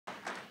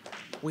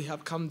We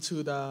have come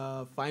to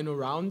the final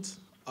round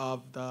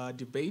of the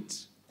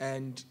debate,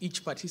 and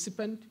each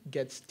participant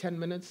gets 10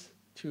 minutes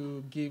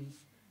to give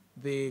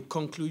the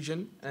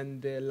conclusion and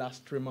the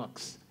last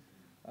remarks.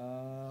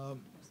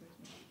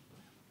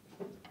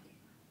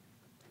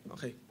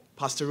 Okay,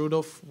 Pastor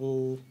Rudolph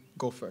will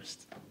go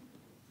first.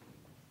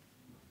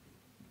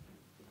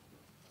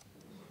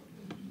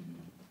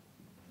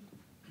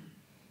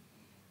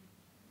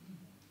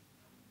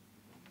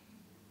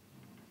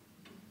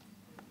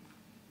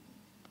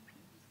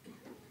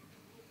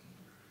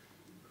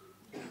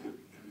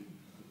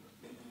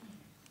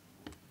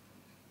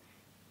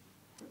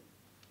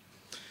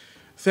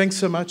 Thanks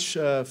so much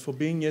for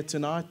being here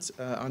tonight.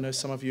 I know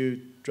some of you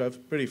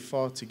drove pretty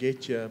far to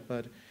get here,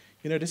 but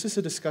this is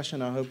a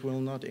discussion I hope will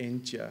not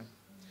end here.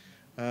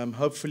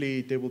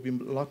 Hopefully, there will be a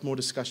lot more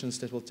discussions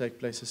that will take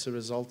place as a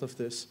result of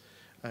this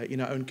in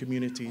our own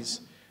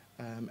communities.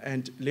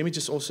 And let me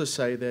just also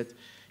say that,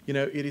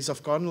 it is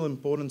of cardinal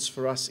importance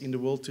for us in the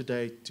world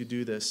today to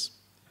do this.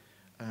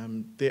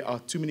 There are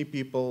too many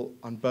people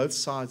on both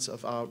sides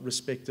of our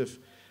respective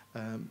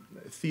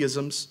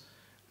theisms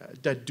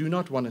that do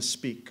not want to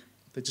speak.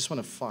 They just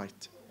want to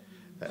fight.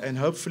 And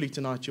hopefully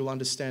tonight you'll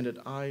understand that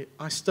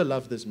I still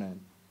love this man.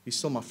 He's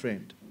still my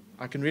friend.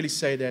 I can really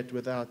say that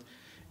without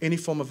any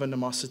form of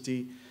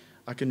animosity.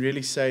 I can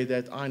really say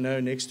that I know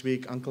next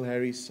week, Uncle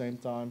Harry, same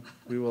time,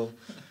 we will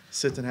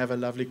sit and have a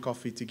lovely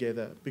coffee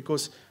together.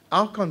 Because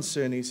our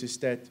concern is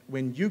that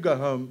when you go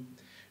home,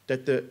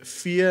 that the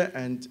fear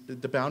and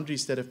the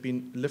boundaries that have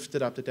been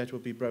lifted up, that will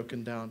be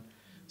broken down.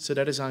 So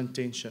that is our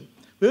intention.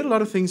 We heard a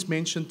lot of things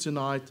mentioned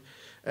tonight,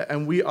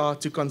 and we are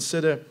to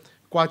consider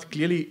quite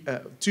clearly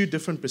two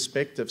different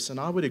perspectives. And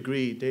I would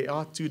agree, there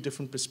are two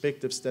different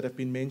perspectives that have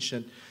been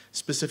mentioned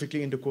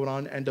specifically in the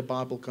Quran and the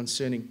Bible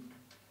concerning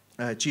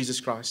Jesus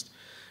Christ.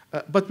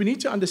 But we need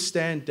to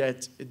understand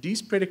that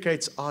these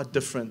predicates are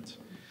different.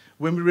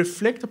 When we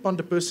reflect upon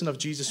the person of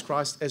Jesus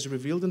Christ as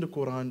revealed in the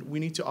Quran,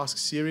 we need to ask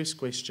serious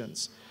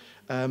questions.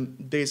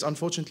 There's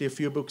unfortunately a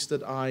few books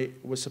that I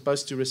was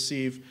supposed to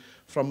receive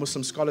from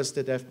Muslim scholars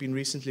that have been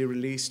recently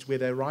released where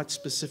they write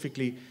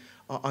specifically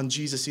on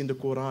Jesus in the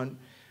Quran.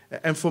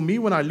 And for me,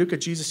 when I look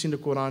at Jesus in the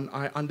Quran,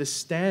 I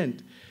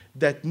understand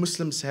that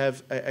Muslims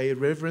have a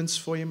reverence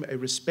for him, a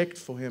respect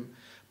for him.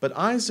 But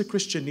I, as a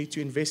Christian, need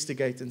to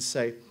investigate and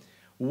say,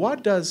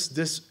 what does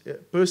this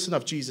person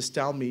of Jesus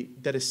tell me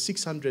that is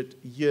 600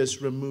 years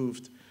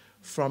removed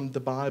from the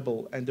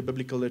Bible and the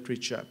biblical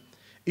literature?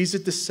 Is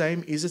it the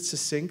same? Is it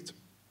succinct?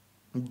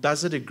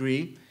 Does it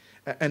agree?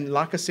 And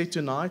like I said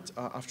tonight,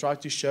 I've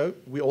tried to show,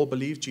 we all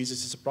believe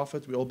Jesus is a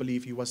prophet. We all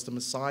believe he was the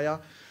Messiah.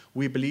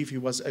 We believe he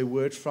was a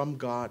word from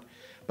God.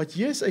 But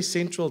here's a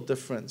central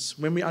difference.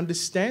 When we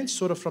understand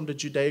sort of from the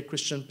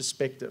Judeo-Christian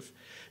perspective,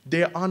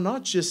 there are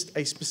not just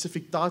a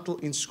specific title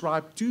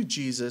inscribed to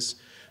Jesus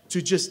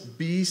to just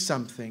be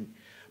something,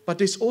 but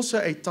there's also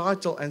a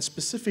title and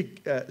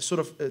specific sort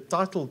of a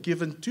title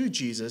given to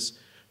Jesus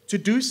to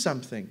do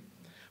something.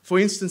 For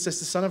instance, as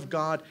the Son of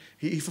God,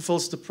 he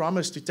fulfills the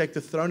promise to take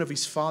the throne of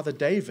his father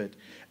David.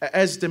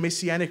 As the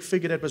messianic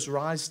figure that was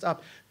raised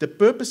up, the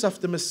purpose of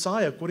the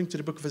Messiah, according to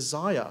the book of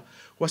Isaiah,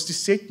 was to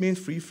set men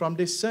free from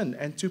their sin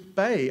and to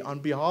pay on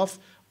behalf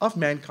of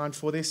mankind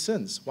for their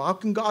sins. Well, how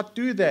can God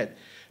do that?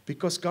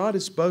 Because God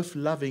is both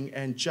loving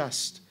and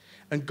just.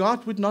 And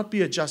God would not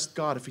be a just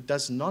God if he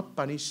does not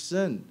punish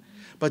sin.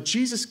 But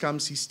Jesus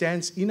comes, he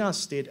stands in our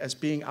stead as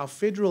being our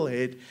federal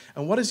head.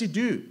 And what does he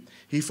do?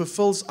 He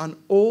fulfills on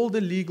all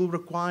the legal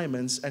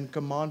requirements and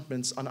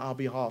commandments on our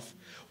behalf.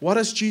 What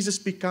does Jesus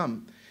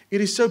become?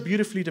 It is so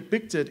beautifully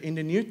depicted in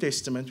the New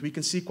Testament. We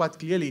can see quite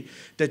clearly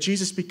that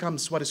Jesus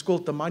becomes what is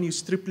called the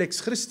Manus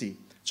Triplex Christi.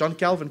 John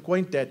Calvin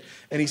coined that,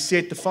 and he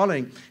said the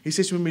following. He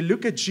says, when we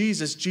look at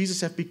Jesus,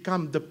 Jesus has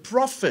become the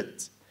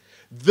prophet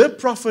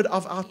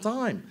of our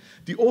time.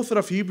 The author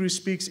of Hebrews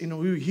speaks in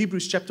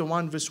Hebrews chapter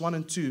 1, verse 1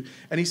 and 2,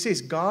 and he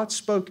says, God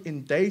spoke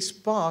in days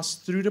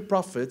past through the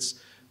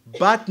prophets,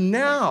 but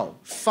now,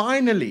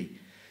 finally,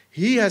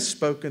 he has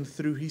spoken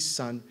through his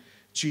Son,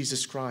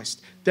 Jesus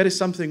Christ. That is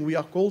something we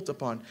are called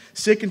upon.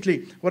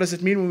 Secondly, what does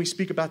it mean when we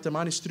speak about the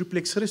Manus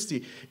Triplex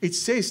Christi? It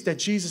says that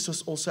Jesus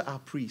was also our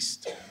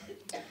priest.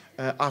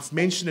 I've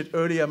mentioned it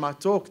earlier in my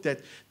talk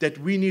that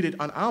we needed,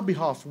 on our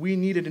behalf, we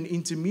needed an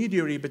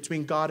intermediary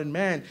between God and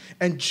man.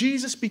 And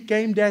Jesus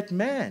became that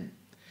man.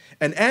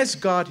 And as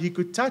God, he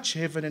could touch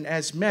heaven, and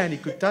as man, he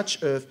could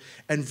touch earth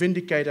and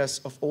vindicate us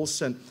of all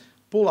sin.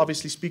 Paul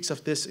obviously speaks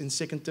of this in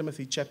 2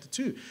 Timothy chapter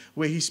 2,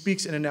 where he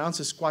speaks and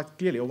announces quite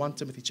clearly, or 1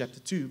 Timothy chapter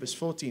 2, verse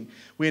 14,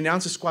 where he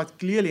announces quite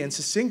clearly and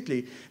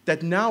succinctly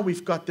that now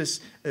we've got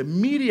this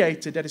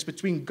mediator that is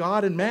between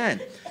God and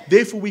man.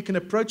 Therefore, we can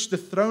approach the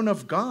throne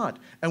of God,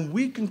 and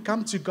we can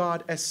come to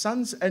God as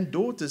sons and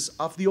daughters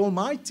of the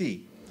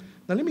Almighty.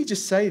 Now, let me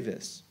just say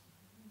this.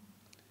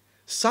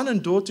 Son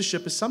and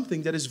daughtership is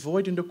something that is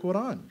void in the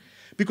Quran,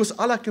 because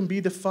Allah can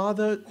be the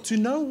father to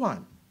no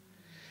one.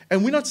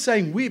 And we're not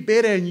saying we're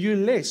better and you're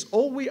less.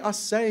 All we are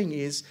saying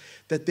is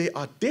that there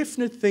are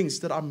definite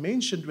things that are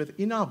mentioned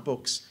within our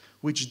books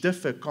which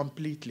differ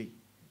completely.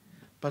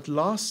 But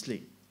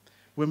lastly,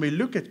 when we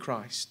look at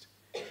Christ,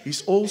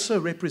 he's also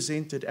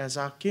represented as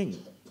our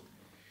king.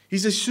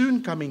 He's a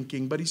soon-coming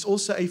king, but he's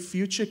also a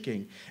future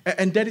king.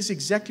 And that is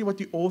exactly what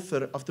the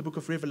author of the book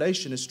of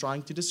Revelation is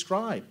trying to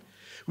describe.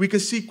 We can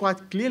see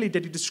quite clearly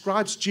that he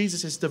describes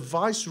Jesus as the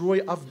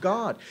viceroy of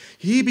God.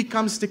 He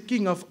becomes the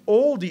king of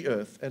all the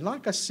earth. And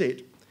like I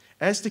said,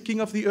 as the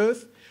king of the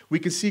earth, we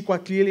can see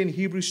quite clearly in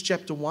Hebrews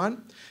chapter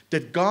 1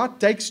 that God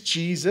takes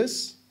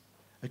Jesus.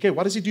 Okay,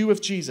 what does he do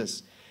with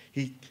Jesus?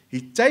 He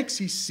takes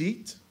his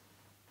seat,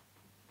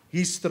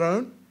 his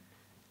throne,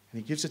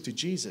 and he gives it to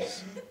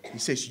Jesus. He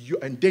says,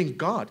 and then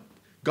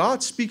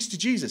God speaks to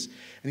Jesus.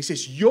 And he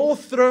says, your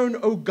throne,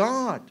 O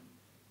God,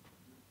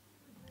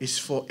 is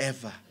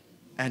forever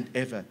and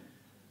ever.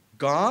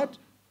 God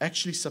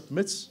actually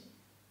submits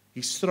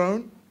his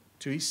throne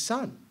to his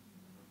son.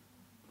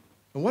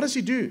 And what does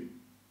he do?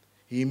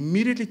 He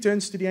immediately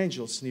turns to the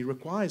angels and he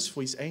requires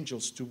for his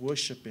angels to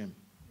worship him.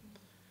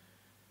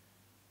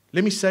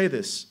 Let me say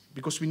this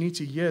because we need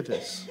to hear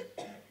this.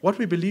 What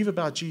we believe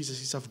about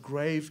Jesus is of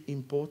grave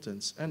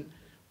importance. And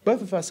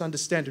both of us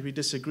understand that we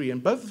disagree.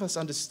 And both of us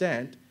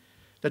understand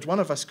that one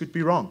of us could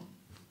be wrong.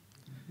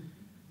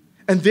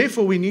 And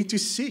therefore we need to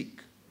seek.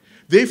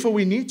 Therefore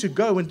we need to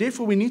go. And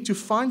therefore we need to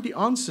find the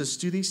answers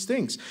to these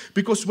things.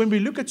 Because when we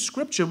look at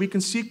Scripture, we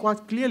can see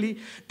quite clearly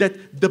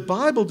that the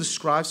Bible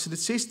describes, and it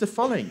says the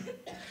following,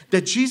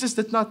 that Jesus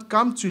did not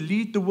come to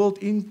lead the world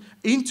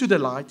into the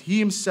light. He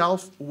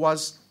himself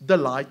was the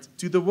light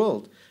to the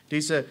world.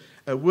 There's a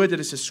word that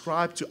is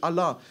ascribed to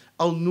Allah,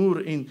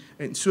 Al-Nur, in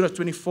Surah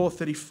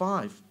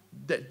 24:35.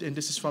 And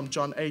this is from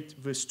John 8,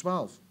 verse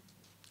 12.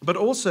 But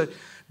also,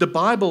 the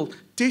Bible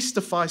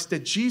testifies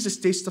that Jesus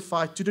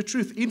testified to the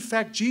truth. In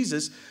fact,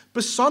 Jesus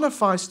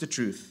personifies the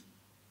truth.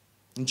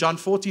 In John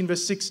 14,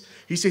 verse 6,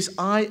 he says,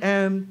 I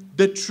am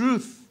the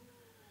truth.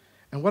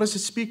 And what does it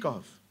speak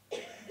of?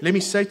 Let me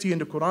say to you in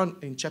the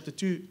Quran, in chapter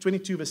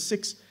 22, verse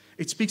 6,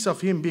 it speaks of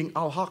him being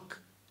Al-Haq.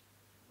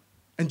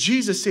 And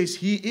Jesus says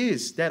he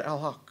is that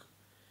Al-Haq.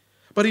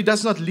 But he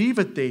does not leave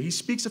it there. He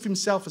speaks of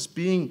himself as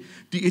being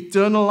the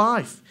eternal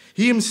life.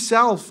 He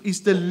himself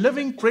is the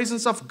living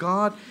presence of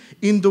God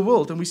in the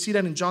world. And we see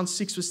that in John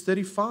 6, verse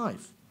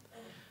 35.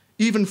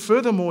 Even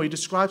furthermore, he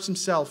describes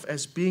himself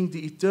as being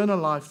the eternal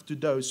life to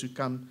those who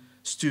come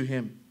to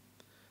him.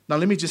 Now,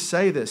 let me just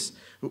say this.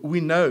 We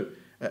know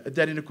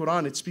that in the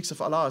Quran it speaks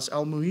of Allah as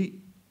Al-Muhi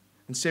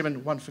in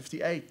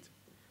 7:158.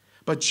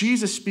 But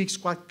Jesus speaks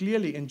quite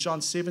clearly in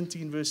John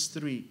 17, verse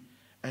 3,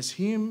 as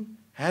him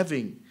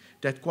having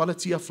that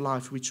quality of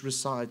life which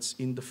resides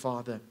in the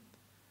Father.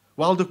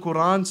 While the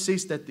Quran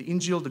says that the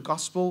Injil, the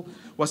Gospel,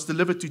 was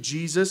delivered to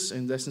Jesus,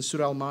 and that's in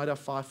Surah Al-Ma'idah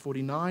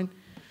 5:49,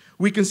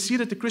 we can see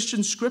that the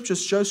Christian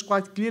Scriptures shows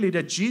quite clearly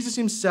that Jesus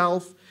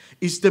himself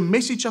is the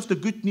message of the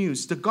good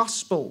news, the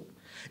Gospel.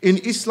 In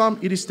Islam,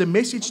 it is the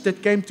message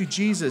that came to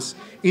Jesus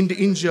in the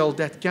Injil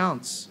that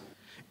counts.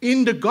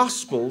 In the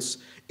Gospels,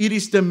 it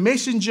is the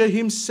messenger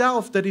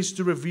himself that is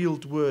the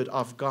revealed word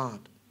of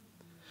God.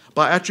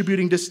 By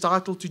attributing this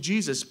title to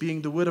Jesus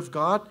being the word of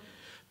God,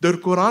 the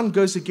Quran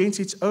goes against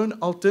its own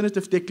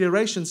alternative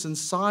declarations and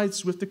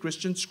sides with the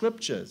Christian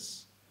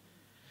Scriptures.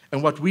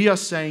 And what we are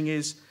saying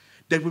is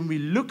that when we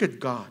look at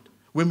God,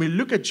 when we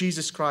look at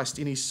Jesus Christ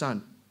in his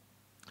Son,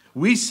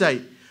 we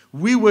say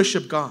we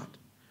worship God.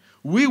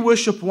 We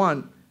worship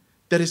one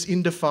that is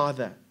in the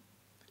Father.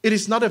 It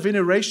is not a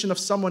veneration of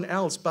someone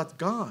else but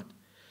God.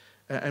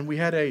 And we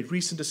had a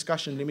recent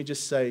discussion, let me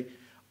just say,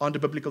 on the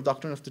biblical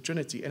doctrine of the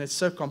Trinity. And it's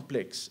so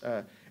complex.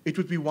 It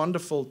would be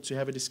wonderful to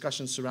have a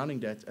discussion surrounding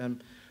that.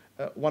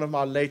 One of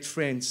my late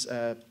friends,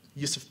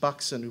 Yusuf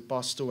Bakson, who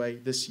passed away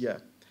this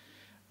year,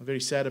 I'm very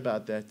sad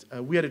about that.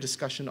 We had a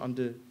discussion on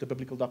the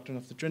biblical doctrine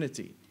of the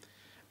Trinity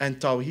and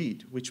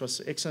Tawheed, which was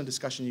an excellent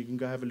discussion. You can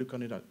go have a look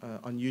on it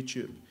on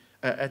YouTube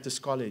at this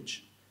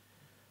college.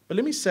 But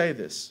let me say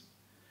this.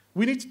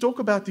 We need to talk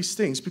about these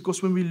things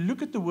because when we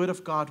look at the Word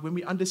of God, when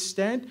we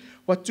understand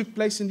what took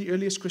place in the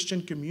earliest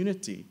Christian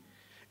community,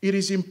 it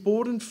is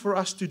important for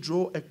us to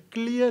draw a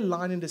clear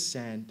line in the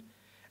sand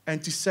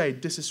and to say,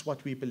 this is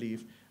what we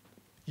believe.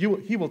 He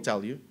will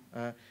tell you.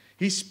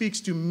 He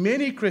speaks to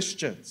many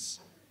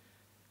Christians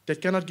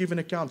that cannot give an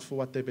account for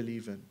what they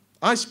believe in.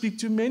 I speak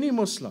to many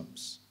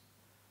Muslims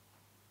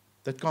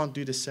that can't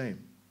do the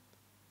same.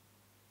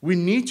 We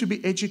need to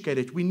be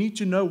educated. We need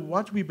to know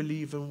what we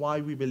believe and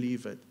why we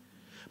believe it.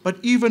 But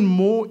even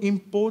more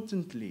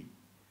importantly,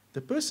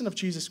 the person of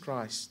Jesus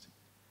Christ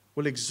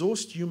will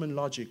exhaust human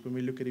logic when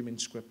we look at him in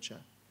Scripture.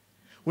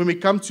 When we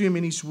come to him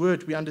in his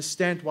word, we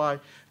understand why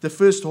the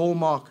first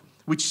hallmark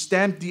which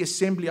stamped the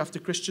assembly of the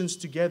Christians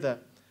together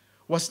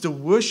was the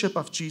worship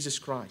of Jesus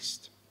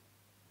Christ.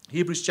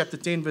 Hebrews chapter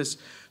 10, verse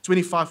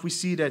 25, we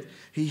see that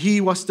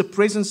he was the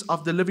presence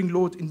of the living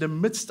Lord in the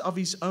midst of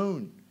his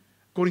own.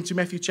 According to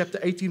Matthew chapter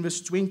 18,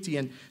 verse 20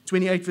 and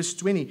 28, verse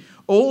 20,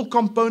 all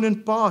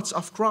component parts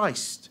of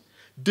Christ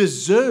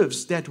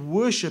deserves that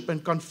worship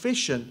and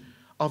confession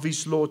of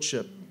his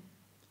lordship.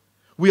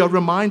 We are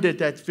reminded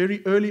that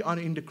very early on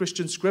in the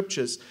Christian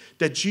scriptures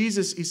that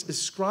Jesus is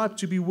ascribed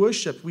to be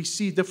worshipped. We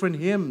see different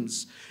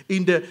hymns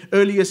in the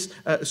earliest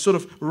sort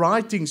of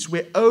writings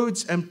where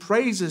odes and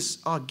praises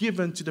are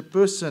given to the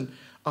person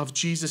of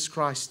Jesus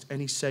Christ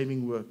and his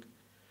saving work.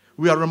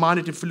 We are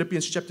reminded in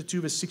Philippians chapter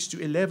 2, verse 6 to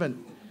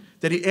 11,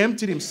 that he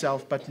emptied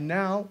himself, but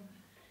now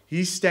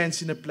he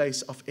stands in a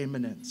place of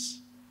eminence.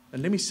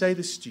 And let me say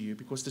this to you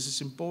because this is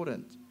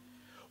important.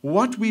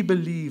 What we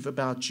believe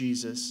about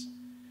Jesus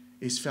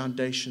is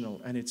foundational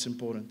and it's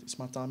important. Is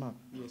my time up?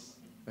 Yes.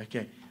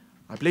 Okay.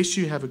 I bless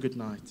you. Have a good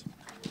night.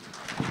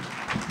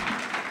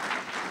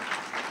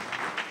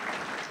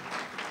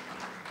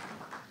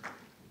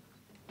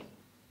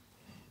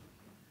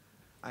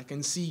 I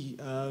can see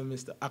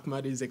Mr.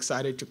 Ahmed is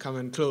excited to come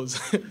and close.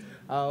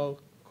 I'll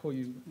call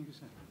you.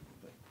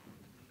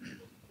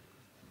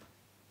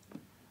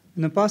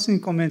 In a passing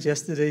comment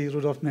yesterday,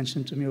 Rudolph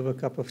mentioned to me over a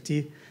cup of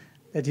tea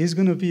that he's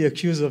going to be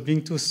accused of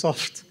being too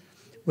soft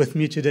with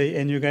me today,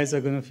 and you guys are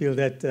going to feel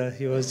that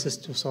he was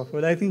just too soft.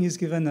 But I think he's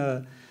given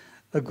a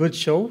good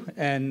show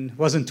and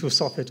wasn't too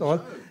soft at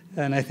all,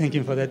 and I thank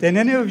him for that. And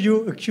any of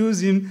you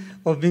accuse him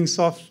of being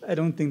soft, I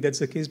don't think that's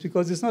the case,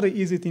 because it's not an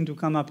easy thing to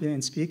come up here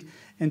and speak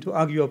and to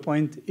argue a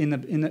point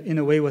in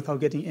a way without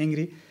getting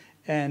angry.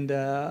 And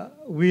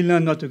we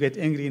learn not to get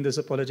angry in this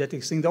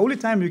apologetics thing. The only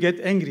time you get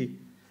angry,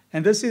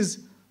 and this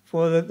is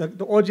for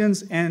the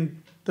audience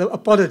and the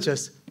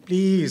apologists,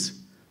 please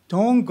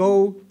don't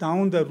go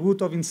down the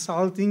route of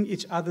insulting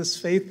each other's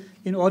faith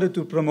in order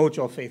to promote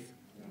your faith.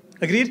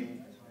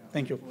 Agreed?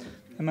 Thank you.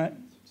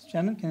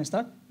 Chairman, can I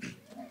start?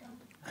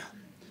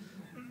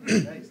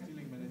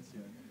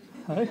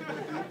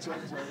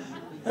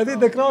 I think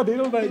the crowd,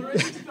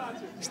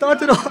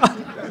 started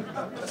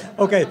off.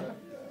 Okay.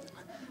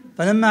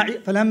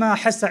 فلما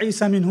حس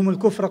عيسى منهم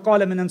الكفر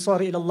قال من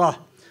أنصار إلى الله.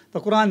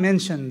 The Quran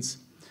mentions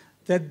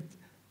that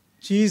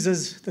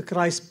Jesus, the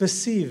Christ,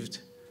 perceived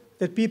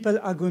that people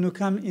are going to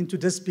come into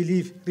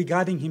disbelief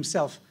regarding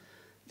himself.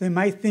 They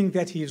might think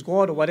that he is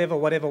God or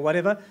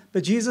whatever.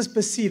 But Jesus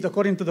perceived,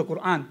 according to the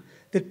Quran,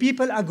 that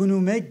people are going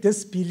to make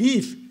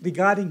disbelief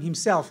regarding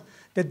himself,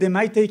 that they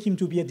might take him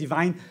to be a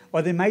divine,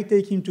 or they might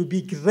take him to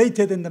be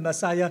greater than the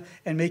Messiah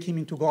and make him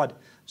into God.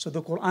 So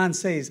the Quran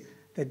says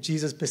that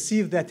Jesus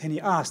perceived that and he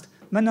asked,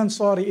 Man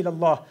ansari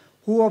ilallah,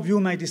 who of you,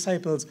 my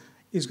disciples,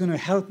 is going to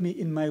help me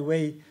in my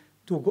way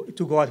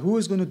to God? Who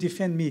is going to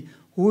defend me?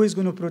 Who is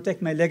going to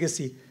protect my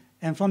legacy?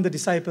 And from the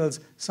disciples,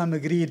 some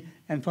agreed,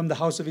 and from the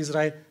house of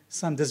Israel,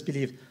 some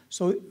disbelieved.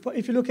 So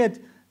if you look at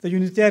the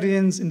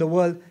Unitarians in the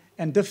world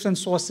and different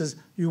sources,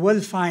 you will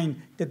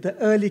find that the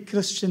early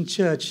Christian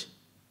church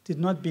did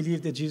not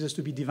believe that Jesus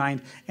to be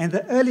divine. And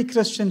the early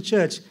Christian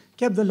church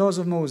kept the laws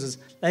of Moses.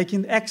 Like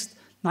in Acts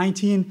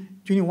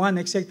 19:21,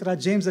 etc.,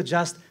 James the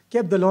Just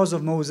kept the laws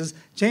of Moses.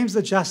 James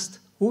the Just,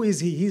 who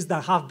is he? He's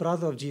the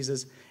half-brother of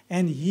Jesus.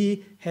 And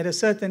he had a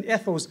certain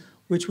ethos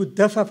which would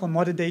differ from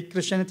modern-day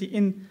Christianity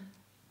in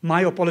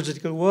my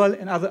apologetical world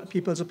and other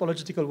people's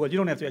apologetical world. You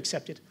don't have to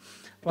accept it,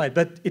 right?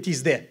 But it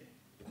is there.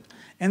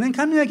 And then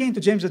coming again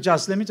to James the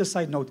Just, let me just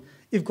side note.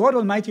 If God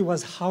Almighty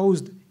was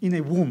housed in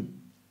a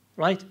womb,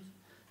 right?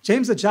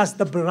 James the Just,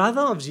 the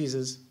brother of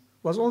Jesus,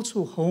 was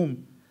also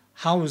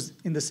housed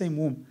in the same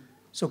womb.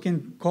 So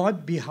can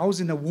God be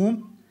housed in a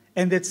womb,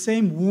 and that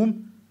same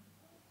womb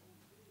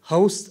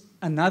host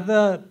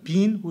another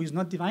being who is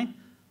not divine?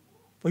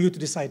 For you to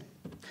decide.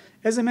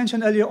 As I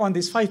mentioned earlier on,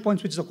 these 5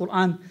 points which the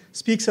Quran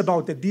speaks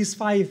about, that these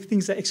 5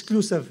 things are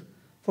exclusive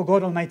for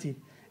God Almighty.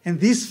 And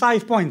these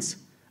 5 points,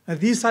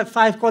 these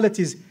 5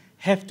 qualities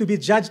have to be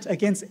judged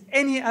against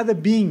any other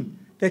being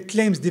that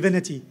claims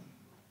divinity.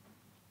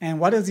 And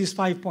what are these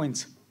 5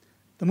 points?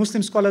 The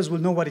Muslim scholars will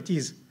know what it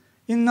is.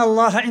 Inna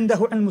Allah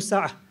indahu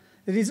al-musa'ah.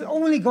 It is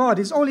only God,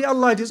 it's only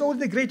Allah, it is only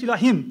the great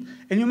Elohim.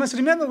 And you must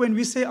remember when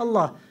we say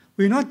Allah,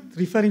 we're not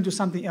referring to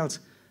something else.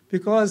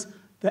 Because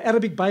the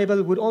Arabic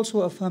Bible would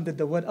also affirm that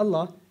the word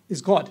Allah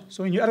is God.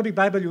 So in your Arabic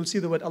Bible, you'll see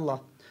the word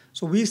Allah.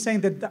 So we're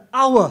saying that the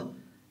hour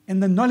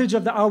and the knowledge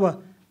of the hour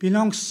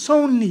belongs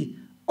solely,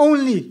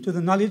 only to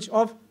the knowledge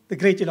of the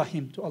great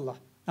Elohim, to Allah.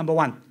 Number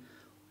 1.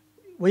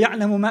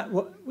 وَيَعْلَمُ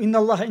إِنَّ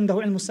اللَّهَ عِنْدَهُ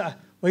عِلْمُ السَّاعَةِ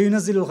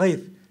وَيُنَزِّلُ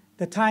الْغَيْثِ.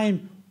 The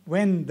time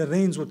when the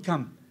rains would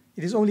come.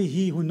 It is only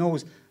He who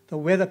knows the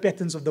weather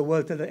patterns of the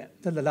world till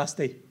the last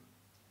day.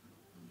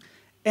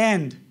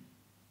 And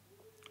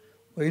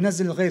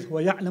وَيُنَزِّلُ الْغَيْثِ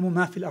وَيَعْلَمُ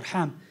مَا فِي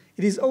الْأَرْحَامِ.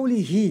 It is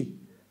only He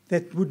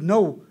that would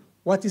know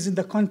what is in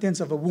the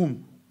contents of a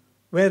womb,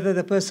 whether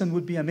the person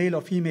would be a male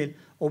or female,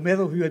 or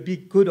whether he would be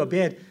good or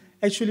bad.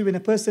 Actually, when a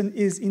person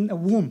is in a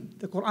womb,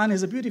 the Quran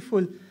has a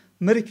beautiful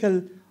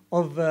miracle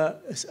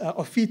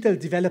of fetal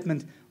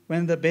development.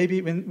 When the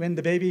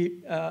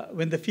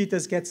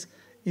fetus gets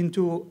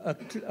into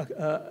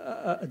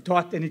a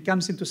dot and it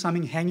comes into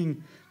something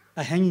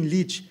a hanging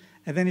leech,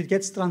 and then it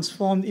gets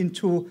transformed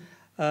into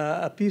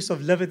a piece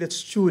of liver that's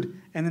stewed,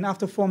 and then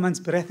after 4 months,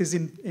 breath is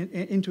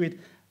into it.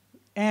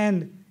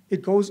 And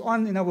it goes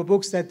on in our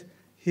books that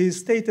his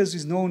status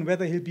is known,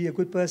 whether he'll be a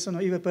good person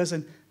or evil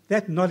person.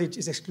 That knowledge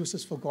is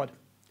exclusive for God.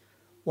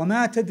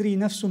 وَمَا تَدْرِي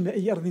نَفْسٌ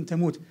بِأَيِّ أَرْضٍ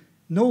تَمُوتُ.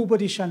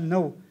 Nobody shall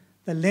know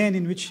the land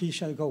in which he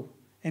shall go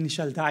and he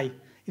shall die.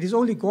 It is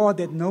only God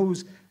that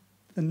knows,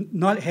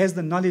 has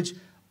the knowledge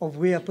of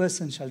where a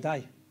person shall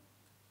die.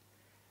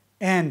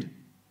 And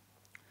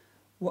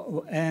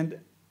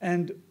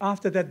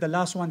after that, the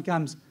last one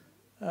comes.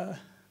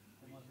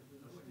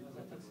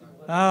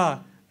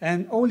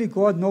 And only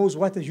God knows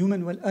what a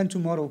human will earn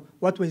tomorrow,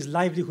 what his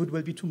livelihood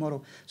will be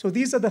tomorrow. So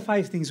these are the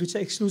 5 things which are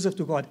exclusive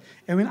to God.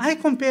 And when I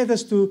compare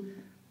this to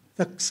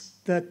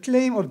the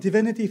claim of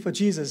divinity for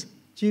Jesus,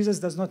 Jesus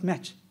does not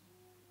match,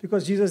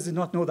 because Jesus did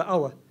not know the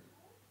hour.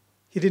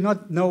 He did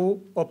not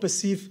know or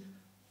perceive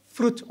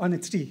fruit on a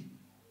tree.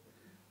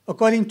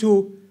 According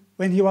to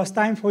when he was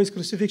time for his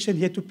crucifixion,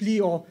 he had to plea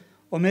or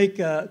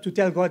to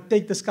tell God,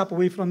 take this cup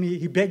away from me.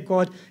 He begged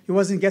God. He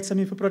wasn't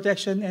Gethsemane for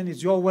protection, and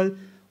it's your will.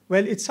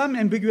 Well, it's some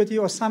ambiguity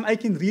or some I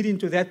can read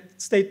into that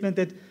statement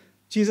that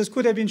Jesus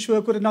could have been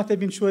sure, could not have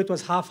been sure. It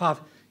was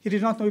half-half. He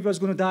did not know if he was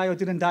going to die or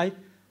didn't die.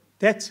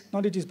 That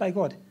knowledge is by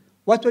God.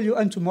 What will you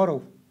earn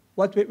tomorrow?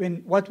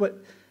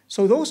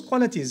 So those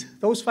qualities,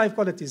 those 5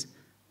 qualities,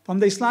 from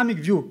the Islamic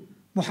view,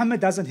 Muhammad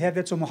doesn't have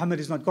that, so Muhammad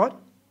is not God.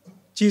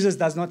 Jesus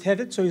does not have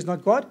it, so he's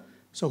not God.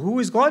 So who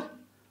is God?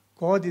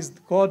 God is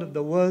the God of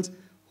the world,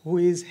 who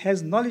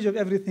has knowledge of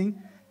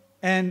everything.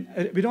 And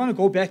we don't want to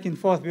go back and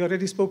forth. We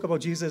already spoke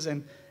about Jesus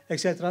and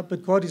etc.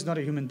 But God is not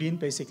a human being,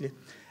 basically.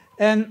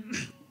 And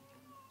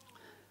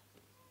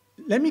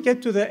let me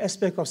get to the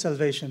aspect of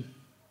salvation.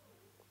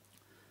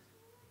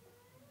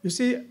 You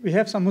see, we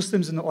have some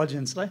Muslims in the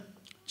audience, right?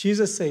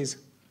 Jesus says,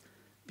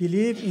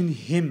 believe in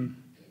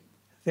him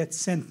that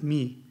sent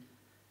me,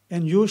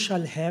 and you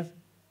shall have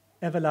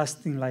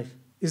everlasting life.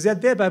 Is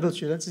that there, Bible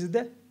students? Is it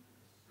there?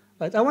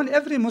 Right. I want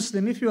every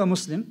Muslim, if you are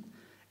Muslim,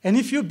 and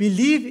if you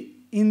believe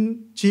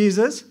in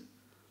Jesus,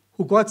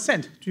 who God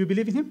sent, do you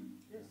believe in him?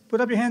 Yes.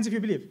 Put up your hands if you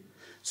believe.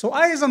 So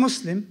I, as a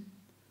Muslim,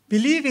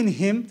 believe in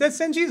him that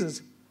sent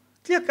Jesus.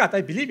 Clear cut,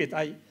 I believe it.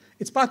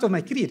 It's part of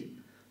my creed.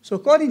 So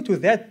according to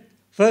that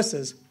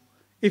verses,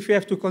 if you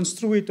have to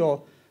construe it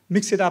or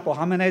mix it up or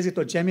harmonize it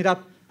or jam it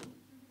up,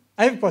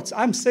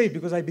 I'm saved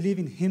because I believe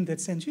in him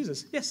that sent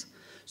Jesus. Yes.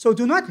 So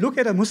do not look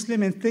at a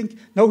Muslim and think,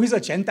 no, he's a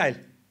Gentile.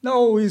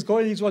 No, he's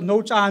got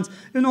no chance.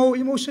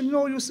 Emotion,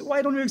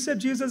 why don't you accept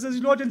Jesus as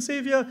Lord and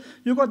Savior?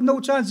 You got no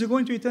chance. You're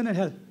going to eternal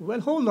hell. Well,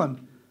 hold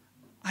on.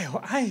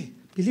 I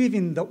believe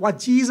in what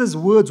Jesus'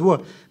 words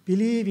were.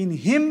 Believe in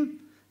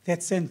him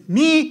that sent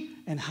me,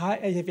 and I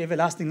have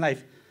everlasting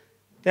life.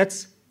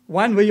 That's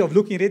one way of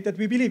looking at it that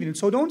we believe in.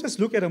 So don't just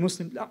look at a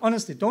Muslim.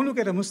 Honestly, don't look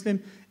at a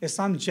Muslim as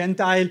some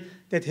Gentile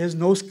that has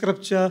no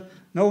scripture,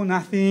 no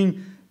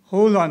nothing.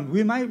 Hold on.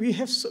 We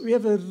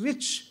have a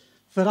rich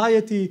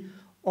variety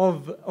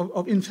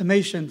of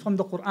information from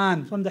the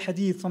Quran, from the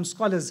Hadith, from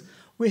scholars.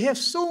 We have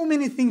so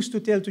many things to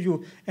tell to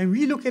you, and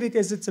we look at it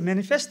as it's a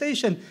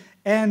manifestation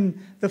and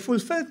the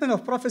fulfillment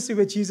of prophecy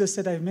where Jesus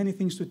said, I have many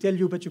things to tell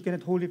you, but you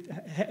cannot hold it,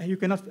 you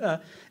cannot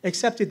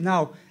accept it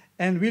now.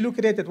 And we look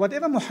at it that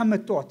whatever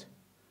Muhammad taught,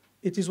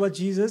 it is what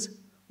Jesus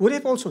would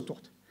have also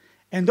taught.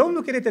 And don't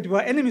look at it that we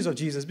are enemies of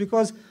Jesus,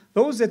 because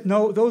those that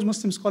know, those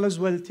Muslim scholars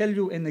will tell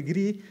you and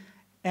agree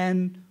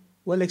and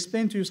will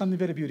explain to you something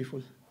very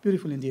beautiful,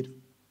 beautiful indeed.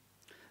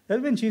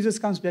 That when Jesus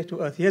comes back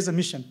to earth, he has a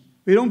mission.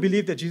 We don't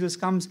believe that Jesus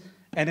comes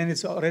and then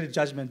it's already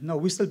judgment. No,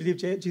 we still believe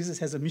Jesus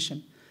has a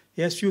mission.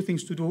 He has few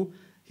things to do.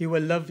 He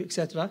will love,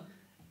 etc.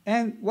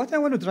 And what I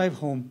want to drive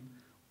home,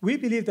 we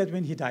believe that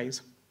when he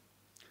dies,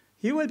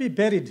 he will be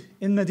buried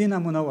in Medina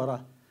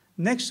Munawwara,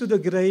 next to the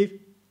grave,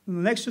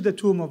 next to the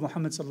tomb of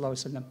Muhammad sallallahu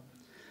alaihi wasallam.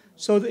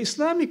 So the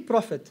Islamic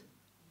prophet,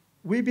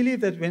 we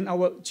believe that when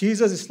our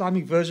Jesus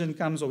Islamic version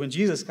comes, or when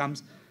Jesus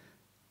comes,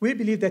 we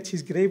believe that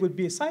his grave would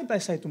be side by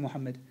side to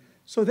Muhammad.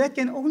 So that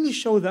can only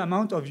show the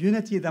amount of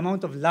unity, the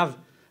amount of love,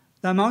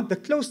 the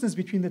closeness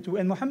between the two.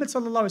 And Muhammad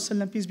sallallahu alaihi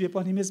wasallam, peace be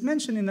upon him, has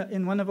mentioned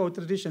in one of our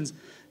traditions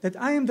that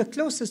I am the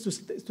closest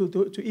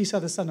to Isa,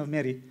 the son of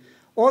Mary.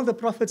 All the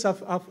prophets they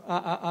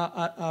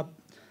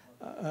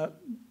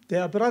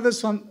are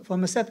brothers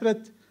from a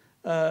separate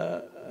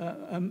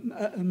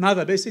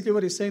mother. Basically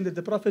what he's saying, that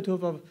the prophet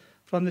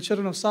from the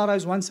children of Sarah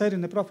is one side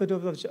and the prophet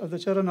of the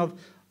children of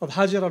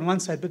Hajar on one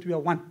side, but we are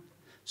one.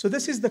 So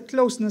this is the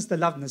closeness, the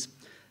loveness,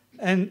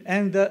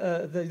 and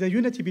the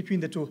unity between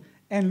the two.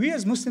 And we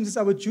as Muslims, it's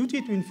our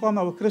duty to inform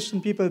our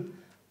Christian people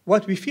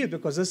what we feel,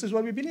 because this is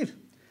what we believe.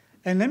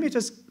 And let me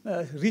just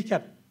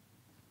recap.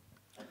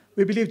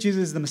 We believe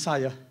Jesus is the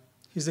Messiah.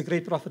 He's the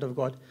great prophet of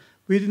God.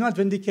 We do not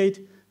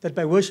vindicate that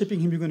by worshiping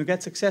him you're going to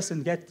get success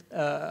and get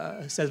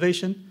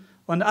salvation.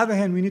 On the other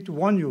hand, we need to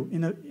warn you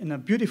in a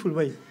beautiful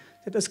way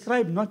that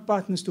ascribe not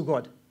partners to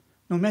God,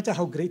 no matter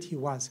how great he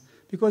was.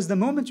 Because the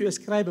moment you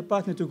ascribe a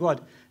partner to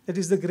God, that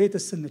is the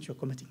greatest sin that you're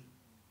committing.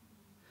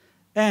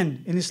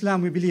 And in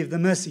Islam, we believe the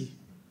mercy,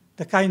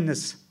 the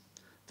kindness,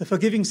 the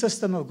forgiving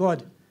system of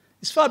God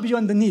is far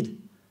beyond the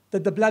need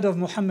that the blood of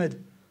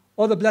Muhammad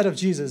or the blood of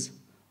Jesus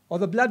or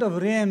the blood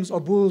of rams or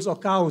bulls or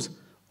cows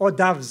or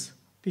doves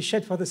be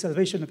shed for the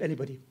salvation of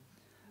anybody.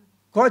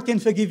 God can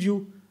forgive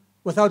you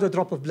without a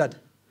drop of blood.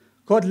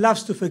 God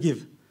loves to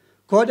forgive.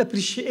 God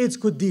appreciates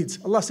good deeds.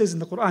 Allah says in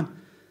the Quran,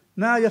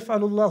 مَا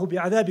يَفْعَلُ اللَّهُ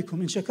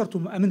بِعَذَابِكُمْ إِن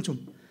شَكَرْتُمْ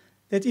وَأَمَنْتُمْ.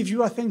 That if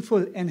you are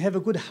thankful and have a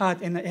good heart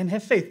and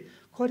have faith,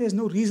 God has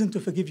no reason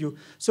to forgive you.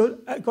 So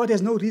God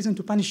has no reason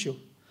to punish you.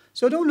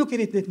 So don't look at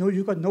it that no,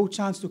 you got no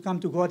chance to come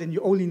to God and you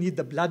only need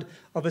the blood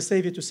of a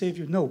Savior to save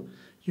you. No,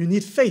 you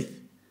need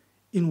faith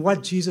in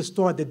what Jesus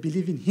taught, that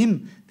believe in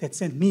Him that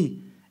sent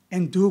me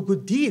and do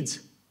good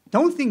deeds.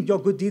 Don't think your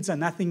good deeds are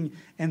nothing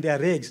and they are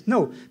rags.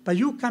 No, by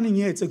you coming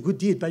here, it's a good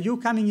deed. By you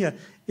coming here,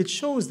 it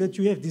shows that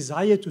you have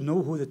desire to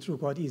know who the true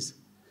God is.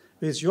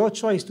 It's your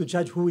choice to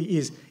judge who He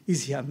is.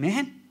 Is He a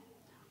man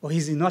or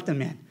is He not a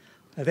man?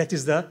 That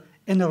is the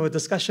end of our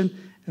discussion.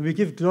 And we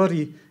give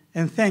glory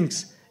and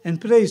thanks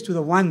and praise to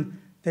the one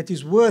that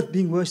is worth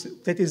being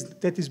worshipped, that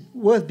is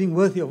worth being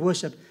worthy of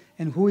worship.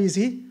 And who is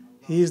He?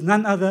 He is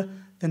none other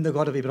than the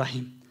God of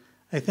Ibrahim.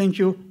 I thank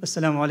you.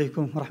 Assalamu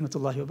alaikum wa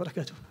rahmatullahi wa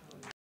barakatuh.